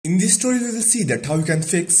In this tutorial, we will see that how you can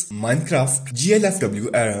fix Minecraft GLFW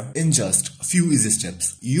error in just a few easy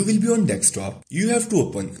steps. You will be on desktop. You have to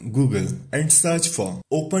open Google and search for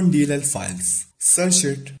OpenGL files. Search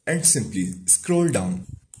it and simply scroll down.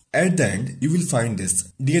 At the end, you will find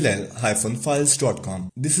this dll-files.com.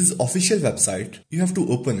 This is official website. You have to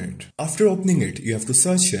open it. After opening it, you have to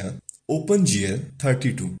search here OpenGL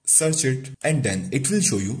 32. Search it and then it will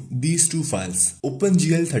show you these two files,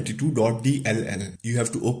 OpenGL32.dll. You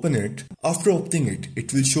have to open it. After opening it,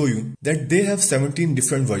 it will show you that they have 17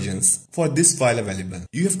 different versions for this file available.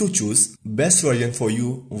 You have to choose best version for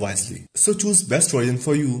you wisely. So choose best version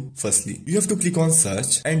for you firstly. You have to click on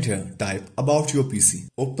search and here type about your PC.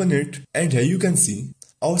 Open it and here you can see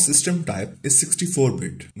our system type is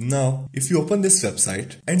 64-bit. Now, if you open this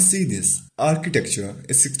website and see this, architecture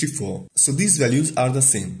is 64. So these values are the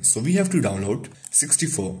same. So we have to download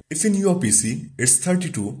 64. If in your PC it's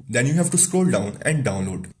 32, then you have to scroll down and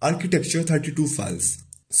download architecture 32 files.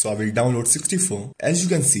 So I will download 64. As you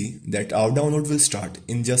can see that our download will start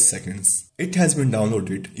in just seconds. It has been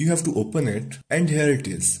downloaded. You have to open it and here it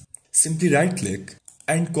is. Simply right click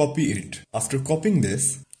and copy it. After copying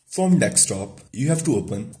this, from desktop, you have to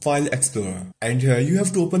open File Explorer and here you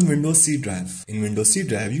have to open Windows C drive. In Windows C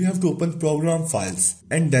drive, you have to open Program Files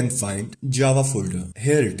and then find Java folder.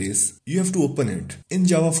 Here it is. You have to open it. In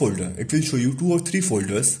Java folder, it will show you 2 or 3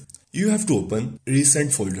 folders. You have to open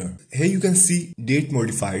Recent folder. Here you can see Date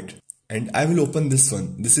Modified and I will open this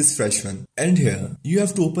one. This is fresh one. And here you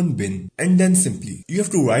have to open bin and then simply you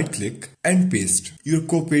have to right click and paste your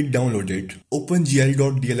copied downloaded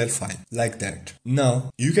OpenGL.dll file like that.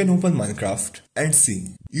 Now you can open Minecraft and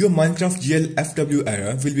see your Minecraft GLFW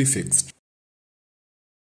error will be fixed.